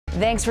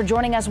Thanks for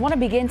joining us. I want to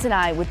begin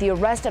tonight with the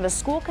arrest of a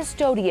school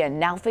custodian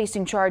now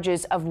facing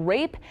charges of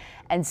rape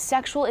and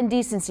sexual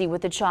indecency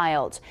with a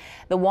child.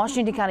 The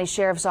Washington County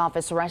Sheriff's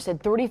Office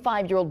arrested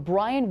 35-year-old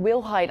Brian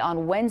Wilhite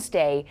on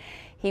Wednesday.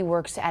 He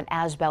works at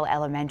Asbell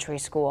Elementary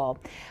School.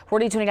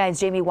 4029's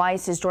Jamie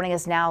Weiss is joining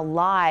us now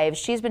live.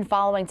 She's been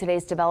following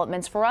today's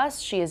developments for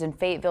us. She is in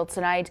Fayetteville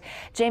tonight.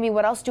 Jamie,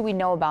 what else do we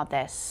know about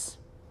this?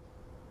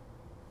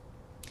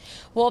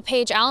 Well,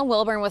 Paige, Alan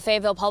Wilburn with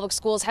Fayetteville Public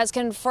Schools has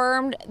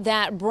confirmed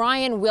that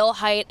Brian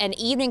Wilhite, an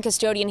evening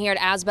custodian here at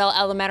Asbell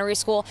Elementary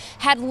School,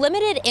 had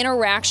limited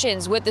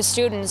interactions with the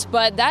students,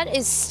 but that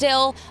is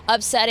still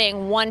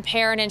upsetting one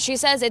parent, and she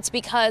says it's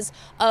because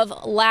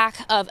of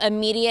lack of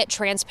immediate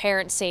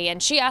transparency,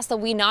 and she asked that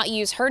we not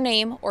use her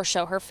name or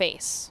show her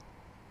face.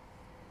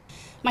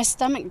 My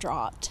stomach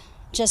dropped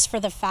just for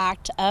the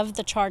fact of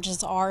the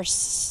charges are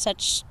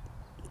such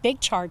big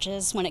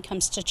charges when it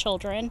comes to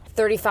children.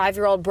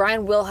 35-year-old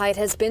Brian Wilhite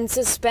has been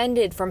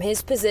suspended from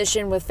his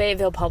position with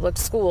Fayetteville Public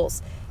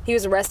Schools. He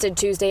was arrested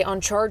Tuesday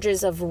on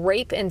charges of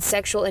rape and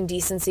sexual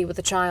indecency with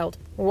a child.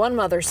 One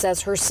mother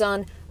says her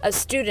son, a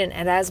student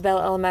at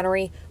Asbell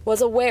Elementary,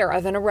 was aware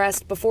of an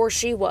arrest before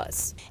she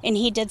was. And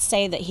he did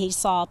say that he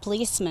saw a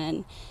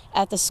policeman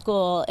at the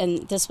school,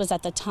 and this was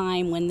at the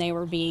time when they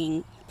were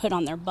being put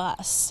on their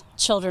bus.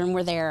 Children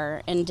were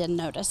there and didn't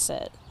notice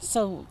it.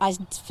 So I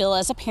feel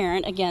as a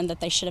parent, again, that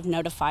they should have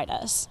notified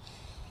us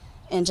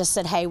and just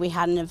said, hey, we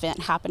had an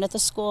event happen at the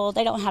school.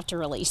 They don't have to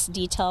release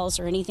details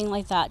or anything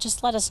like that.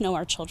 Just let us know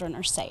our children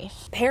are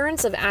safe.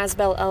 Parents of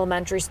Asbell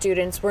Elementary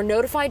students were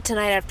notified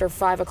tonight after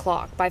 5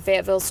 o'clock by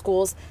Fayetteville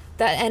schools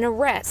that an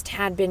arrest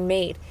had been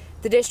made.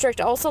 The district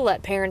also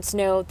let parents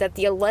know that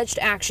the alleged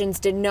actions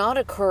did not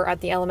occur at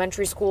the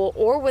elementary school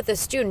or with a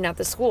student at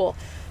the school.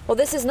 Well,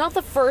 this is not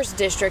the first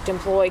district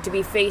employee to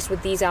be faced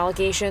with these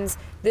allegations.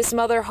 This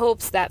mother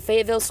hopes that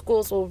Fayetteville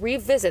schools will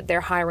revisit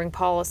their hiring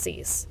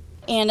policies.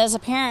 And as a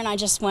parent, I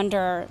just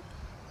wonder,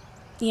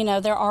 you know,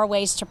 there are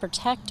ways to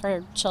protect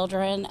our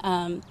children.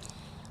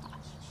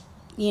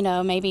 You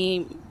know,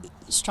 maybe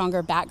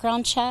stronger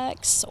background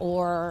checks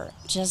or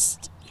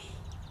just,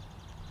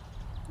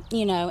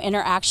 you know,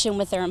 interaction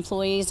with their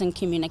employees and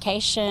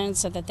communication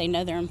so that they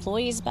know their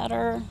employees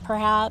better,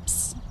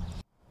 perhaps.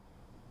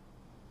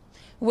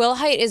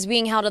 Wilhite is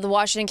being held at the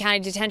Washington County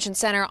Detention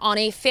Center on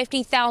a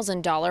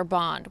 $50,000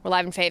 bond. We're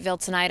live in Fayetteville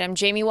tonight. I'm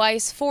Jamie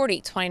Weiss,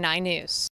 4029 News.